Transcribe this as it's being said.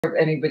if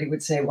anybody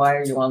would say, "Why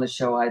are you on the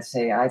show?" I'd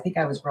say, "I think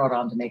I was brought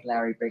on to make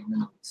Larry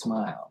Bryggman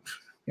smile,"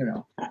 you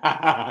know.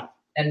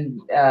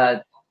 And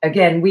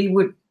again, we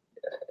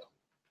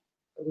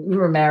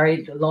were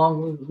married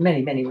long,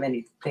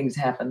 many things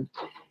happened,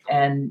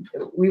 and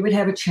we would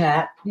have a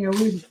chat. You know,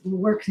 we'd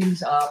work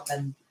things up,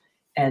 and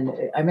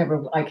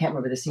I can't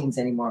remember the scenes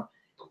anymore,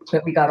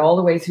 but we got all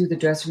the way through the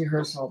dress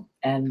rehearsal,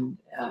 and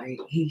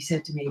he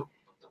said to me,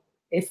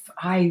 "If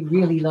I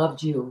really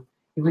loved you,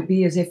 it would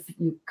be as if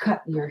you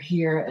cut your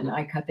here and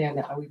I cut there,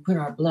 and we put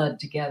our blood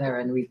together,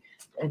 and we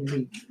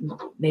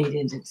made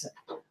into."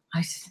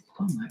 I said,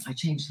 "Oh my!" I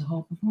changed the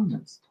whole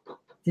performance.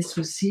 This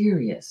was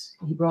serious.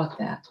 He brought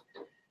that,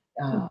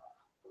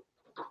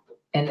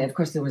 and of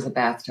course there was a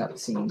bathtub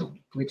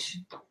scene, which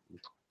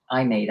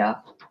I made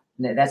up.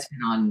 That's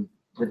been on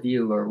The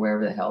View or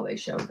wherever the hell they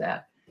showed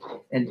that,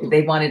 and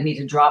they wanted me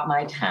to drop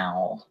my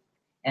towel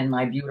and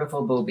my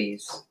beautiful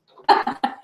boobies